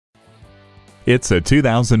It's a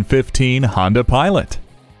 2015 Honda Pilot.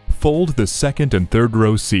 Fold the second and third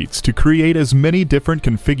row seats to create as many different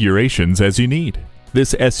configurations as you need.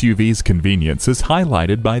 This SUV's convenience is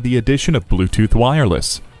highlighted by the addition of Bluetooth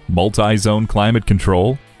wireless, multi-zone climate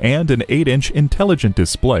control, and an 8-inch intelligent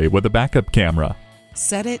display with a backup camera.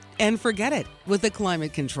 Set it and forget it with the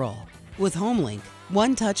climate control. With HomeLink,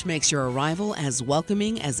 one touch makes your arrival as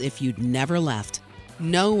welcoming as if you'd never left.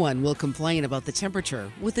 No one will complain about the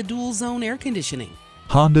temperature with the dual-zone air conditioning.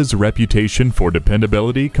 Honda's reputation for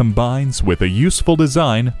dependability combines with a useful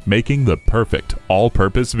design, making the perfect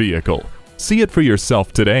all-purpose vehicle. See it for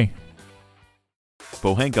yourself today.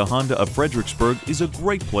 Pohanka Honda of Fredericksburg is a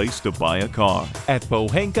great place to buy a car. At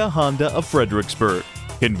Pohanka Honda of Fredericksburg,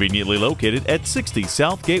 conveniently located at 60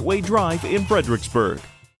 South Gateway Drive in Fredericksburg.